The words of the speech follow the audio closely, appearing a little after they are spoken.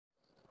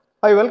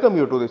I welcome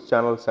you to this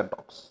channel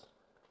Talks.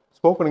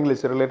 Spoken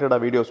English related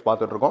videos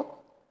பார்த்துட்டு இருக்கோம்.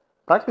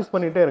 Practice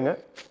பண்ணிட்டே இருங்க.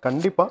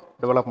 கண்டிப்பா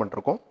டெவலப்மென்ட்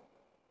இருக்கும்.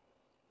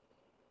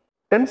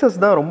 டென்சஸ்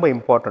தான் ரொம்ப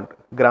இம்பார்ட்டன்ட்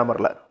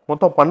கிராமர்ல.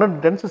 மொத்தம் 12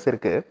 டென்சஸ்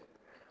இருக்கு.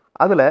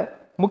 அதுல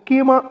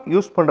முக்கியமா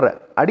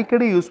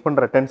அடிக்கடி யூஸ்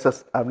பண்ற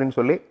டென்சஸ் அப்படினு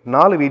சொல்லி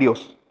 4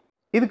 வீடியோஸ்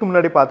இதுக்கு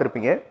முன்னாடி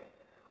பார்த்திருப்பீங்க.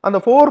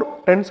 அந்த 4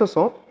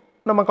 டென்சஸும்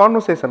நம்ம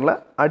கான்வர்சேஷன்ல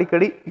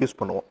அடிக்கடி யூஸ்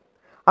பண்ணுவோம்.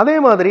 அதே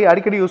மாதிரி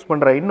அடிக்கடி யூஸ்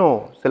பண்ற இன்னும்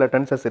சில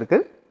டென்சஸ் இருக்கு.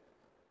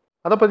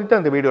 அதை பற்றி தான்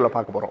இந்த வீடியோவில்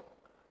பார்க்க போகிறோம்.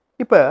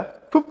 இப்போ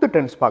 5th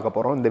டென்ஸ் பார்க்க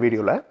போகிறோம் இந்த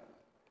வீடியோவில்.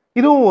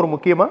 இதுவும் ஒரு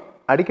முக்கியமாக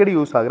அடிக்கடி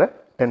யூஸ் ஆகிற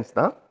டென்ஸ்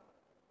தான்.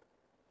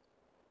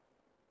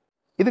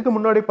 இதுக்கு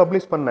முன்னாடி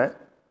பப்ளிஷ் பண்ண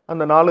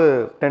அந்த 4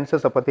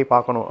 டென்சஸை பற்றி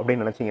பார்க்கணும்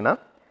அப்படின்னு நினச்சிங்கன்னா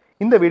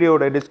இந்த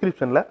வீடியோட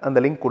டிஸ்கிரிப்ஷனில் அந்த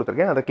லிங்க்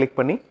கொடுத்துருக்கேன். அதை கிளிக்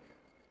பண்ணி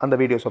அந்த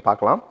வீடியோஸை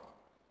பார்க்கலாம்.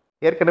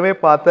 ஏற்கனவே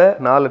பார்த்த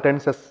 4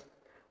 டென்சஸ்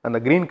அந்த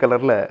க்ரீன்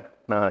கலரில்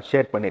நான்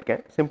ஷேர்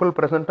பண்ணியிருக்கேன். Simple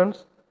present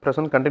tense,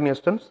 present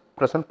continuous tense,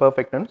 present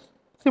perfect tense,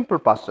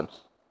 simple past tense.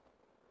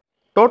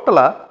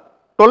 டோட்டலாக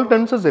 12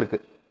 டென்சஸ்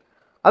இருக்குது.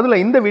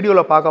 அதில் இந்த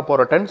வீடியோவில் பார்க்க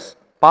போகிற டென்ஸ்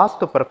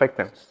பாஸ்ட் பர்ஃபெக்ட்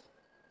டென்ஸ்.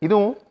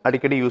 இதுவும்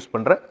அடிக்கடி யூஸ்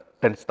பண்ணுற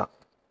டென்ஸ் தான்.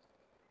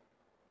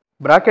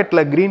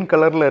 ப்ராக்கெட்டில் க்ரீன்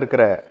கலரில்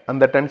இருக்கிற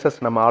அந்த டென்சஸ்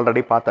நம்ம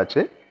ஆல்ரெடி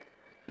பார்த்தாச்சு.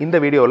 இந்த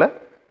வீடியோவில்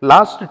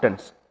லாஸ்ட்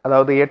டென்ஸ்,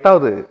 அதாவது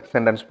 8வது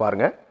சென்டென்ஸ்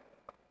பாருங்கள்.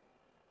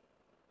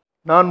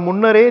 நான்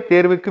முன்னரே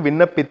தேர்வுக்கு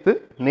விண்ணப்பித்து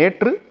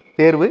நேற்று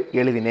தேர்வு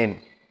எழுதினேன்.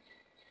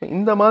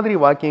 இந்த மாதிரி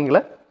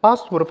வாக்கியங்களை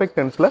பாஸ்ட் பர்ஃபெக்ட்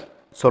டென்ஸில்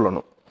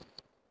சொல்லணும்.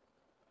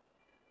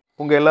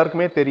 உங்கள்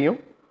எல்லாருக்குமே தெரியும்,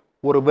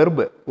 ஒரு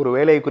வெர்பு, ஒரு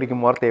வேலையை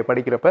குறிக்கும் வார்த்தையை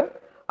படிக்கிறப்ப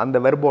அந்த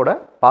வெர்போட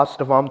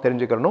பாஸ்ட் ஃபார்ம்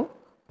தெரிஞ்சுக்கணும்,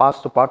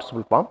 பாஸ்ட்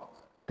பார்ட்டிசிபிள் ஃபார்ம்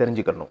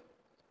தெரிஞ்சுக்கணும்.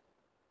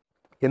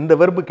 எந்த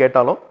வெர்பு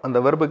கேட்டாலும் அந்த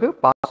வெர்புக்கு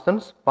பாஸ்ட்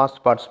டென்ஸ், பாஸ்ட்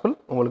பார்ட்டிசிபிள்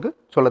உங்களுக்கு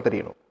சொல்ல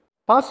தெரியணும்.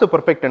 பாஸ்ட்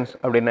பர்ஃபெக்ட் டென்ஸ்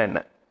அப்படின்னா என்ன?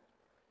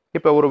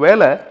 இப்போ ஒரு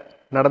வேலை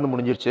நடந்து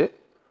முடிஞ்சிருச்சு,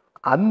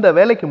 அந்த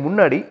வேலைக்கு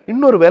முன்னாடி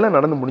இன்னொரு வேலை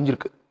நடந்து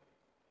முடிஞ்சிருக்கு.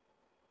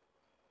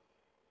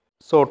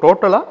 ஸோ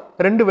டோட்டலாக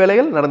 2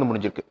 வேலைகள் நடந்து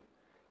முடிஞ்சிருக்கு.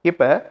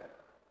 இப்போ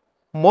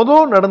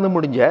நடந்து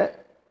முடிஞ்ச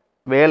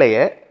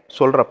வேலையை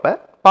சொல்கிறப்ப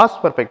பாஸ்ட்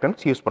பர்ஃபெக்ட்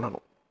டென்ஸ் யூஸ்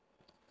பண்ணணும்.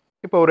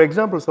 இப்போ ஒரு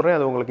எக்ஸாம்பிள் சொல்கிறேன்,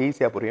 அது உங்களுக்கு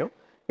ஈஸியாக புரியும்.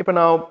 இப்போ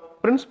நான்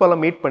பிரின்ஸ்பாலை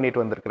மீட்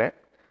பண்ணிட்டு வந்திருக்கிறேன்.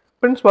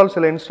 பிரின்ஸ்பால்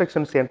சில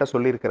இன்ஸ்ட்ரக்ஷன்ஸ் என்கிட்ட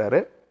சொல்லியிருக்கிறாரு.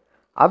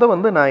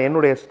 அதை நான்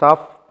என்னுடைய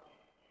ஸ்டாஃப்,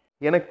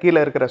 எனக்கு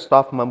கீழே இருக்கிற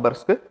ஸ்டாஃப்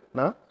மெம்பர்ஸ்க்கு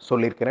நான்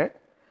சொல்லியிருக்கிறேன்.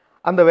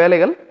 அந்த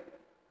வேலைகள்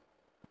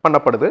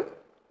பண்ணப்படுது.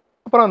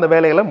 அப்புறம் அந்த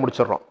வேலைகளை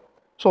முடிச்சிடுறோம்.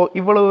 ஸோ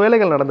இவ்வளவு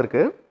வேலைகள்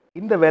நடந்திருக்கு.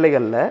 இந்த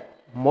வேலைகளில்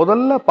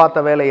முதல்ல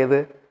பார்த்த வேலை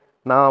எது?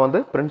 நான்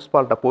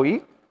பிரின்ஸ்பால்கிட்ட போய்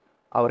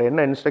அவர்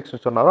என்ன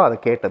இன்ஸ்ட்ரக்ஷன் சொன்னாரோ அதை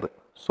கேட்டது.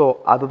 ஸோ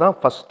அதுதான்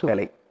ஃபஸ்ட்டு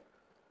வேலை.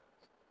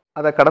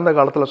 அதை கடந்த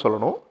காலத்தில்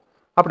சொல்லணும்.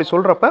 அப்படி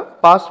சொல்கிறப்ப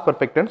பாஸ்ட்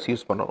பர்ஃபெக்ட் டென்ஸ்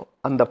யூஸ் பண்ணணும்.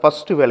 அந்த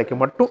ஃபஸ்ட்டு வேலைக்கு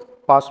மட்டும்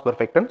பாஸ்ட்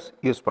பர்ஃபெக்ட் டென்ஸ்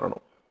யூஸ்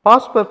பண்ணணும்.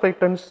 பாஸ்ட் பர்ஃபெக்ட்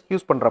டென்ஸ்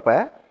யூஸ் பண்ணுறப்ப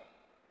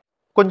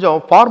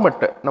கொஞ்சம்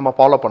ஃபார்மெட்டு நம்ம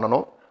ஃபாலோ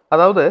பண்ணணும்.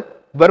 அதாவது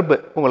வெர்பு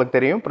உங்களுக்கு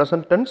தெரியும்,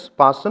 present tense,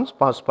 past tense,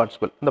 past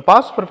participle. இந்த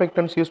பாஸ்ட் பர்ஃபெக்ட்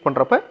டென்ஸ் யூஸ்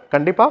பண்ணுறப்ப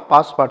கண்டிப்பாக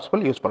பாஸ்ட்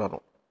பார்ட்டிசிபிள் யூஸ்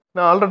பண்ணணும்.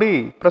 நான் ஆல்ரெடி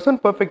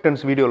ப்ரெசன்ட் பர்ஃபெக்ட்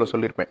டென்ஸ் வீடியோவில்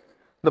சொல்லியிருப்பேன்.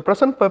 இந்த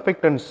ப்ரெசன்ட் பர்ஃபெக்ட்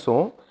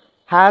டென்ஸும்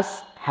ஹேஸ்,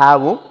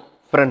 ஹேவும்,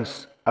 ஃப்ரெண்ட்ஸ்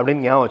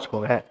அப்படின்னு ஞாபகம்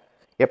வச்சுக்கோங்க.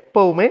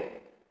 எப்போவுமே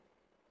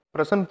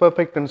ப்ரெசன்ட்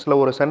பர்ஃபெக்ட் டென்ஸில்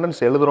ஒரு சென்டென்ஸ்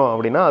எழுதுகிறோம்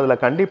அப்படின்னா அதில்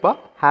கண்டிப்பாக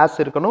ஹேஸ்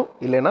இருக்கணும்,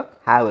 இல்லைன்னா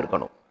ஹேவ்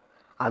இருக்கணும்.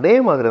 அதே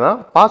மாதிரி தான்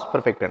பாஸ்ட்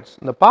பர்ஃபெக்ட் டென்ஸ்.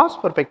 இந்த பாஸ்ட்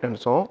பர்ஃபெக்ட்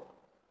டென்ஸும்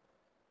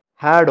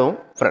ஹேடும்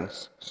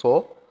ஃப்ரெண்ட்ஸ். ஸோ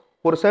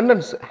ஒரு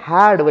சென்டென்ஸ்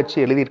ஹேட் வச்சு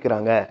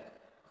எழுதியிருக்கிறாங்க,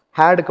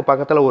 ஹேடுக்கு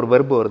பக்கத்தில் ஒரு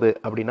வெர்பு வருது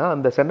அப்படின்னா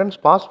அந்த சென்டென்ஸ்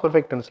பாஸ்ட்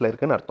பர்ஃபெக்ட் டென்ஸில்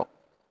இருக்குன்னு அர்த்தம்.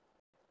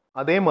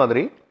 அதே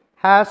மாதிரி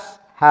ஹேஸ்,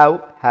 ஹேவ்,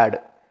 ஹேட்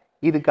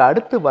இதுக்கு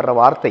அடுத்து வர்ற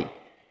வார்த்தை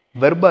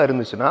வெர்பாக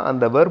இருந்துச்சுன்னா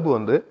அந்த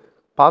வெர்பு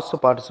பாஸ்ட்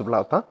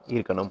பார்ட்டிசிபிளாக தான்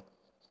இருக்கணும்.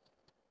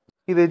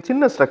 இது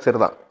சின்ன ஸ்ட்ரக்சர்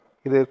தான்.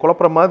 இது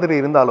குழப்புற மாதிரி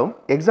இருந்தாலும்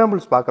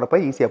எக்ஸாம்பிள்ஸ் பார்க்குறப்ப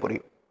ஈஸியாக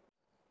புரியும்.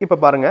 இப்போ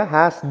பாருங்கள்,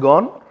 has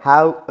Khan,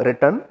 have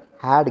return,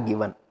 had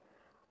given.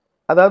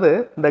 அதாவது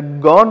இந்த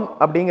கான்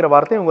அப்படிங்கிற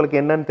வார்த்தை உங்களுக்கு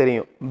என்னன்னு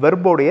தெரியும்,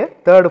 வெர்போடைய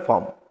 3rd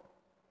ஃபார்ம்,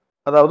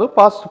 அதாவது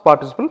பாஸ்ட்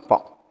பார்ட்டிசிபிள்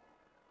ஃபார்ம்.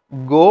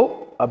 கோ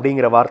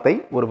அப்படிங்கிற வார்த்தை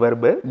ஒரு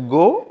வெர்பு.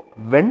 கோ,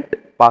 went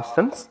past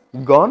tense,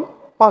 Khan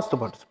past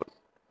participle.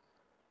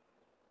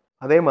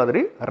 அதே மாதிரி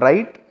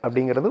ரைட்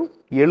அப்படிங்கிறது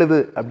எழுது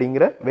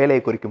அப்படிங்கிற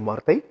வேலையை குறிக்கும்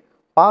வார்த்தை.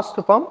 Past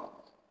form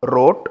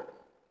road,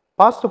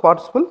 past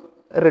participle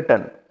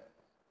return.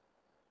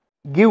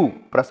 Give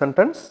present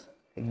tense,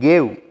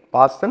 cave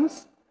past tense,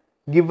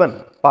 given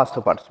past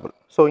participle.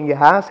 So இங்கே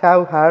ஹேஸ்,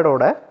 ஹேவ்,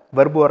 ஹேடோட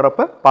வெர்பு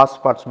வர்றப்ப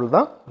பாஸ்ட் பார்ட்டிசிபிள்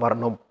தான்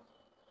வரணும்.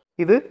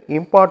 இது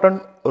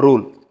இம்பார்ட்டன்ட்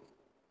ரூல்,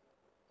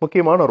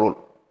 முக்கியமான ரூல்.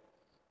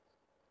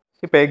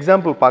 இப்போ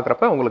எக்ஸாம்பிள்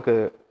பார்க்குறப்ப உங்களுக்கு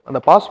அந்த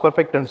பாஸ்ட்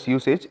பர்ஃபெக்ட் டென்ஸ்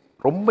யூசேஜ்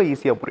ரொம்ப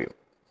ஈஸியாக புரியும்.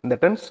 இந்த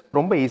டென்ஸ்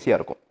ரொம்ப ஈஸியாக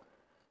இருக்கும்.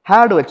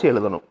 ஹேட் வச்சு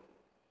எழுதணும்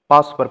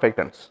பாஸ்ட் பர்ஃபெக்ட்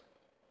டென்ஸ்.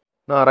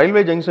 நான்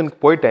ரயில்வே ஜங்ஷனுக்கு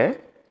போயிட்டேன்,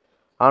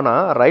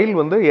 ஆனால் ரயில்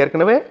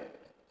ஏற்கனவே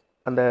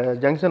அந்த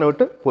ஜங்ஷனை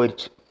விட்டு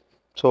போயிடுச்சு.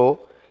 ஸோ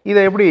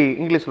இதை எப்படி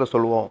இங்கிலீஷில்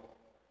சொல்லுவோம்?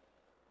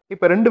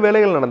 இப்போ 2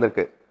 வேலைகள்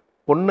நடந்திருக்கு.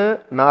 ஒன்று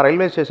நான்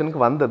ரயில்வே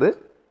ஸ்டேஷனுக்கு வந்தது,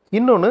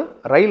 இன்னொன்று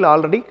ரயில்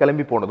ஆல்ரெடி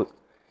கிளம்பி போனது.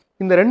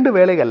 இந்த 2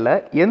 வேலைகளில்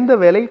எந்த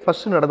வேலை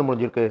ஃபஸ்ட்டு நடந்து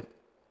முடிஞ்சிருக்கு?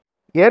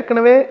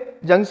 ஏற்கனவே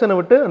ஜங்ஷனை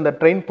விட்டு அந்த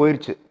ட்ரெயின்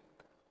போயிடுச்சு,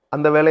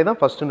 அந்த வேலை தான்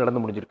ஃபஸ்ட்டு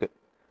நடந்து முடிஞ்சிருக்கு.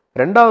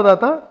 ரெண்டாவதாக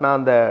தான் நான்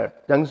அந்த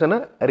ஜங்ஷனை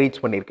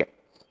ரீச் பண்ணியிருக்கேன்.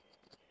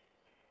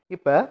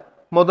 இப்போ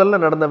முதல்ல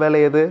நடந்த வேலை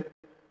எது?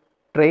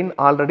 ட்ரெயின்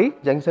ஆல்ரெடி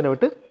ஜங்ஷனை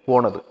விட்டு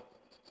போனது.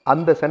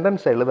 அந்த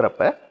சென்டென்ஸை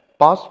எழுதுகிறப்ப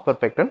பாஸ்ட்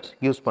பர்ஃபெக்ட் டென்ஸ்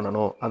யூஸ்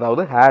பண்ணணும்.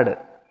 அதாவது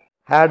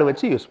ஹேடு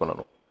வச்சு யூஸ்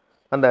பண்ணணும்.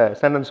 அந்த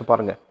சென்டென்ஸ்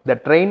பாருங்கள். த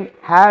train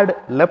had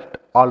left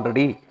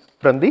already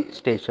from the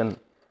station.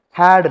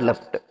 Had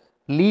left,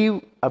 leave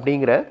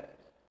அப்படிங்கிற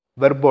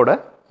வெர்போட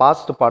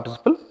past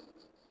participle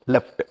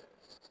left.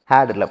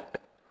 Had left.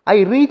 I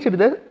reached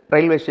the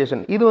railway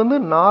station. இது வந்து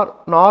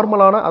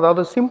நார்மலான,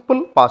 அதாவது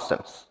சிம்பிள் பாஸ்ட்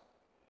டென்ஸ்.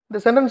 இந்த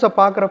சென்டென்ஸை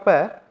பார்க்குறப்ப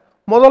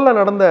முதல்ல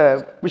நடந்த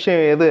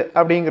விஷயம் எது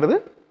அப்படிங்கிறது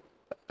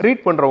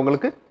ரீட்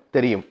பண்ணுறவங்களுக்கு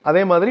தெரியும்.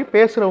 அதே மாதிரி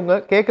பேசுகிறவங்க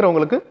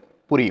கேட்குறவங்களுக்கு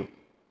புரியும்.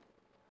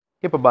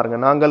 இப்போ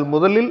பாருங்கள், நாங்கள்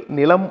முதலில்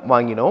நிலம்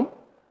வாங்கினோம்.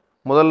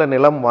 முதல்ல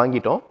நிலம்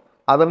வாங்கிட்டோம்.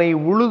 அதனை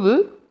உழுது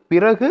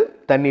பிறகு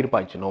தண்ணீர்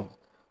பாய்ச்சினோம்.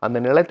 அந்த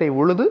நிலத்தை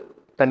உழுது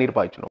தண்ணீர்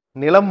பாய்ச்சினோம்.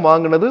 நிலம்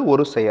வாங்கினது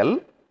ஒரு செயல்,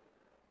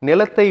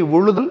 நிலத்தை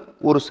உழுதல்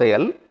ஒரு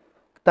செயல்,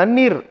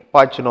 தண்ணீர்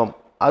பாய்ச்சினோம்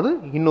அது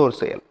இன்னொரு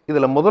செயல்.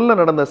 இதில் முதல்ல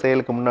நடந்த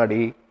செயலுக்கு முன்னாடி,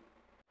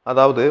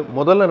 அதாவது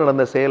முதல்ல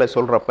நடந்த செயலை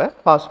சொல்கிறப்ப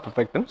பாஸ்ட்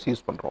பர்ஃபெக்ட் டென்ஸ்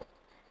யூஸ் பண்ணுறோம்.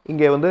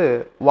 இங்கே வந்து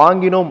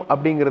வாங்கினோம்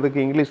அப்படிங்கிறதுக்கு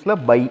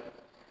இங்கிலீஷில் பை,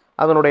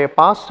 அதனுடைய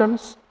past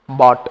tense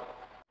pot.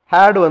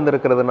 Had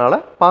வந்திருக்கிறதுனால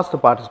past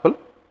participle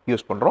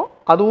use பண்ணுறோம்.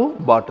 அதுவும்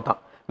பாட் தான்.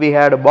 வி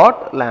ஹேட்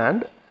பாட்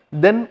லேண்ட்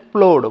தென்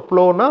ப்ளோடு.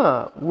 ப்ளோனா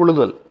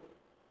உழுதல்,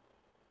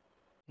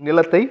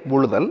 நிலத்தை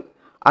உழுதல்.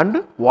 And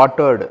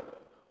watered.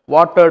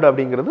 வாட்டர்டு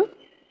அப்படிங்கிறது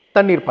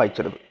தண்ணீர்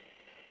பாய்ச்சிருது.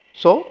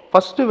 ஸோ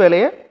ஃபஸ்ட்டு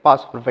வேலையை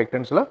பாஸ்ட் பர்ஃபெக்ட்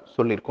டென்ஸில்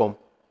சொல்லியிருக்கோம்.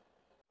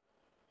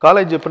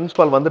 காலேஜ்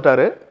பிரின்ஸிபால்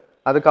வந்துட்டார்.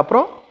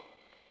 அதுக்கப்புறம்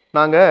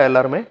நாங்கள்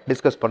எல்லாருமே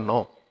டிஸ்கஸ்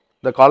பண்ணோம்.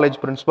 த college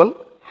principal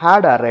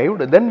had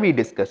arrived then we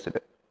discussed.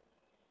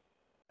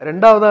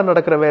 ரெண்டாவதாக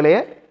நடக்கிற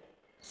வேலையை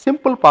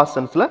சிம்பிள் பாஸ்ட்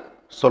டென்ஸில்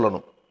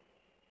சொல்லணும்.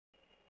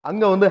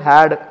 அங்கே வந்து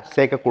ஹேட்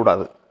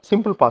சேர்க்கக்கூடாது,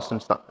 சிம்பிள் பாஸ்ட்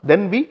டென்ஸ் தான்.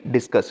 Then we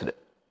discussed.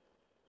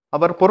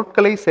 அவர்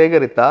பொருட்களை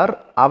சேகரித்தார்,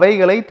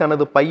 அவைகளை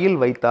தனது பையில்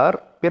வைத்தார்,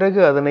 பிறகு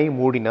அதனை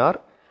மூடினார்.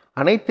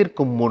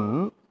 அனைத்திற்கும் முன்,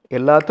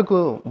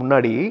 எல்லாத்துக்கும்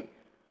முன்னாடி,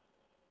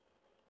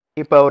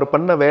 இப்போ அவர்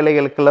பண்ண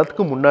வேலைகளுக்கு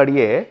எல்லாத்துக்கும்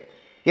முன்னாடியே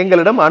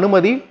எங்களிடம்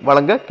அனுமதி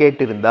வழங்க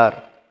கேட்டிருந்தார்.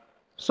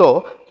 ஸோ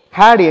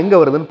ஹேட் எங்கே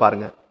வருதுன்னு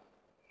பாருங்க.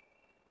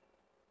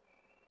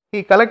 He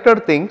collected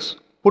things,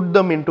 put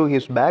them into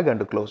his bag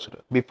and closed.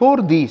 Before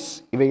these,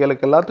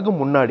 இவைகளுக்கு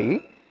எல்லாத்துக்கும் முன்னாடி,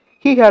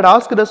 he had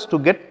asked us to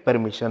get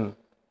permission.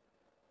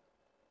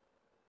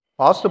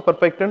 Past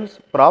perfect tense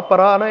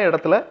ப்ராப்பரான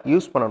இடத்துல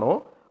யூஸ் பண்ணணும்.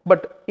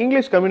 பட்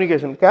இங்கிலீஷ்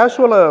கம்யூனிகேஷன்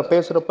கேஷுவலாக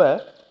பேசுகிறப்ப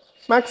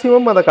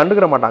மேக்ஸிமம் அதை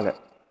கண்டுக்கிற மாட்டாங்க.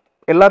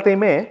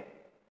 எல்லாத்தையுமே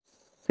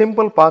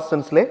சிம்பிள் பாஸ்ட்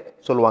டென்ஸ்லே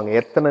சொல்லுவாங்க.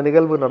 எத்தனை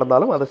நிகழ்வு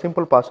நடந்தாலும் அதை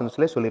சிம்பிள் பாஸ்ட்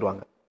டென்ஸ்லே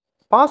சொல்லிடுவாங்க.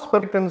 பாஸ்ட்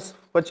பர்ஃபெக்ட் டென்ஸ்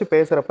வச்சு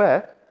பேசுகிறப்ப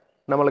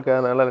நம்மளுக்கு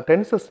நல்ல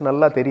டென்சஸ்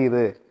நல்லா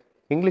தெரியுது,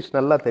 இங்கிலீஷ்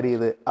நல்லா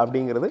தெரியுது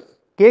அப்படிங்கிறது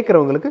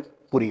கேட்குறவங்களுக்கு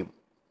புரியும்.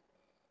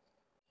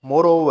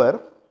 மோரோவர்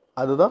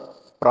அதுதான்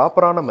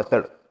ப்ராப்பரான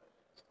மெத்தட்.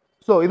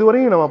 ஸோ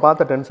இதுவரையும் நம்ம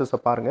பார்த்த டென்சஸை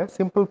பாருங்கள்.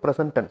 Simple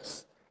present tense,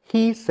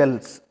 he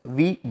cells,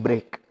 we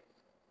break.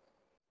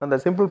 அந்த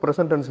சிம்பிள்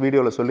ப்ரெசன்ட் டென்ஸ்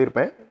வீடியோவில்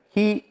சொல்லியிருப்பேன்.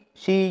 ஹீ,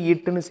 ஷீ,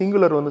 இட்டுன்னு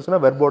சிங்குலர் வந்துச்சுன்னா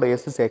வெர்போட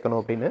எஸ் சேர்க்கணும்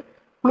அப்படின்னு,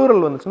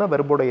 ப்ளூரல் வந்துச்சுன்னா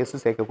வெர்போட எஸ்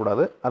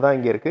சேர்க்கக்கூடாது. அதான்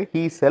இங்கே இருக்குது.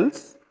 He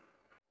cells,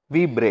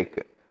 we break.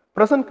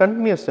 Present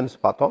continuous tense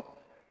பார்த்தோம்.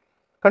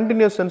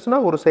 கண்டினியூஸ்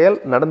டென்ஸ்னால் ஒரு செயல்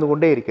நடந்து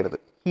கொண்டே இருக்கிறது.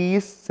 He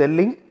is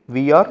selling,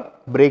 we are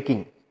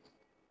braking.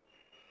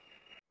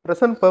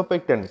 Present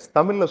perfect tense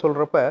தமிழில்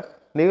சொல்கிறப்ப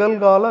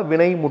நிகழ்கால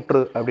வினை முற்று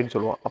அப்படின்னு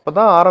சொல்லுவோம். அப்போ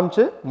தான்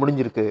ஆரம்பித்து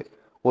முடிஞ்சிருக்கு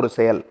ஒரு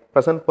செயல்.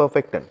 Present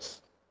perfect tense.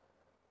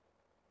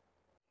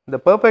 இந்த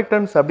பர்ஃபெக்ட்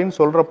டென்ஸ் அப்படின்னு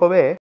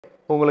சொல்கிறப்பவே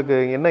உங்களுக்கு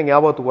என்ன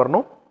ஞாபகத்துக்கு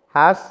வரணும்?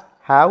 Has,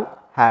 have,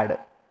 had.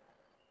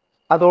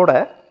 அதோட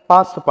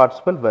பாஸ்ட்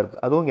பார்ட்டிசிபிள் வெர்ப்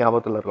அதுவும்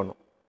ஞாபகத்தில் இருக்கணும்.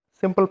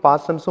 சிம்பிள்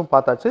பாஸ்ட் டென்ஸும்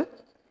பார்த்தாச்சு.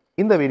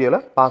 இந்த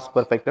வீடியோவில் பாஸ்ட்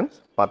பர்ஃபெக்ட் டென்ஸ்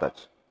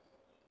பார்த்தாச்சு.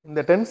 இந்த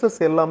டென்சஸ்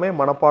எல்லாமே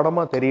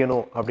மனப்பாடமாக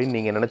தெரியணும் அப்படின்னு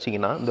நீங்கள்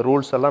நினச்சிங்கன்னா, இந்த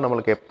ரூல்ஸ் எல்லாம்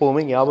நம்மளுக்கு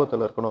எப்போவுமே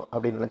ஞாபகத்தில் இருக்கணும்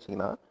அப்படின்னு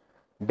நினச்சிங்கன்னா,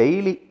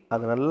 டெய்லி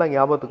அது நல்லா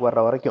ஞாபகத்துக்கு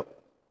வர்ற வரைக்கும்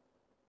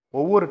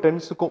ஒவ்வொரு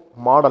டென்ஸுக்கும்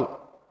மாடல்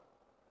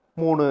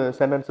 3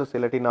 சென்டென்சஸ்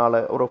இல்லாட்டி 4,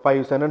 ஒரு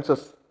 5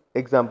 சென்டென்சஸ்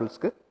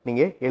எக்ஸாம்பிள்ஸ்க்கு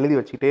நீங்கள் எழுதி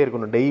வச்சுக்கிட்டே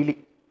இருக்கணும் டெய்லி.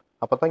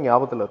 அப்போ தான்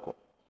ஞாபகத்தில் இருக்கும்.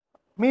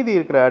 மீதி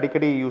இருக்கிற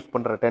அடிக்கடி யூஸ்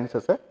பண்ணுற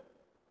டென்சஸை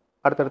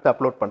அடுத்தடுத்து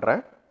அப்லோட்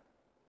பண்ணுறேன்.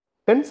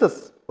 டென்சஸ்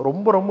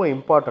ரொம்ப ரொம்ப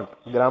இம்பார்ட்டண்ட்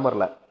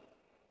கிராமரில்.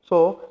 ஸோ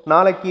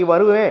நாளைக்கு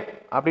வருவேன்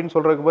அப்படின்னு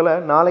சொல்கிறதுக்கு போல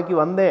நாளைக்கு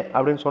வந்தேன்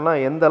அப்படின்னு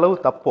சொன்னால் எந்த அளவு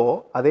தப்போ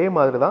அதே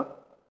மாதிரி தான்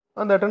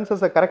அந்த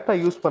டென்சஸை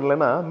கரெக்டாக யூஸ்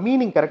பண்ணலைன்னா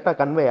மீனிங் கரெக்டாக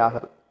கன்வே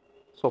ஆகுது.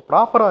 ஸோ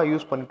ப்ராப்பராக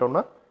யூஸ்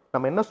பண்ணிட்டோம்னா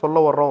நம்ம என்ன சொல்ல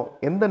வர்றோம்,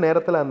 எந்த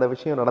நேரத்தில் அந்த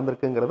விஷயம்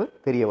நடந்திருக்குங்கிறது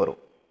தெரிய வரும்.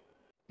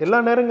 எல்லா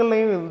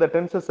நேரங்கள்லையும் இந்த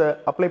டென்சஸை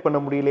அப்ளை பண்ண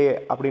முடியலையே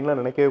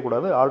அப்படின்லாம் நினைக்கவே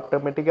கூடாது.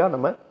 ஆட்டோமேட்டிக்காக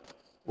நம்ம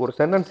ஒரு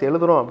சென்டென்ஸ்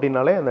எழுதுகிறோம்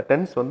அப்படின்னாலே அந்த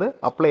டென்ஸ் வந்து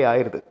அப்ளை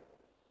ஆயிடுது.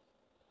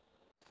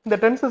 இந்த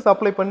டென்சஸ்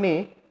அப்ளை பண்ணி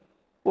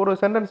ஒரு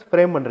சென்டென்ஸ்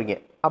ஃப்ரேம் பண்ணுறீங்க.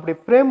 அப்படி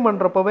ஃப்ரேம்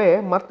பண்ணுறப்பவே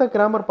மற்ற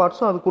கிராமர்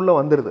பார்ட்ஸும் அதுக்குள்ளே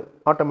வந்துடுது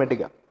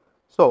ஆட்டோமேட்டிக்காக.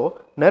 ஸோ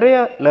நிறைய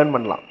லேர்ன்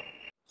பண்ணலாம்.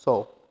 ஸோ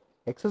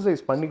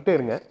எக்ஸசைஸ் பண்ணிக்கிட்டே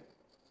இருங்க.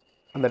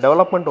 அந்த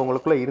டெவலப்மெண்ட்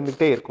உங்களுக்குள்ளே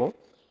இருந்துகிட்டே இருக்கும்.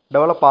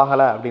 டெவலப்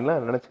ஆகலை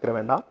அப்படின்லாம் நினச்சிக்கிற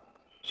வேண்டாம்.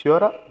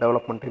 ஷியூராக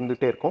டெவலப்மெண்ட்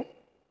இருந்துகிட்டே இருக்கும்.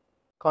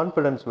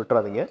 கான்ஃபிடன்ஸ்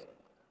விட்டுறாதீங்க.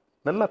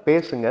 நல்லா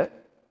பேசுங்க.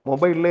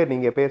 மொபைல்லே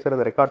நீங்கள்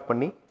பேசுகிறத ரெக்கார்ட்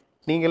பண்ணி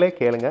நீங்களே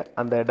கேளுங்க.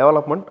 அந்த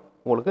டெவலப்மெண்ட்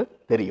உங்களுக்கு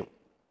தெரியும்.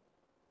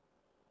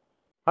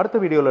 அடுத்த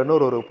வீடியோவில்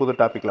இன்னொரு புது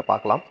டாப்பிக்கில்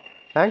பார்க்கலாம்.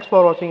 தேங்க்ஸ்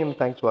ஃபார் வாட்சிங் and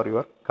thanks for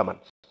your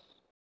comments.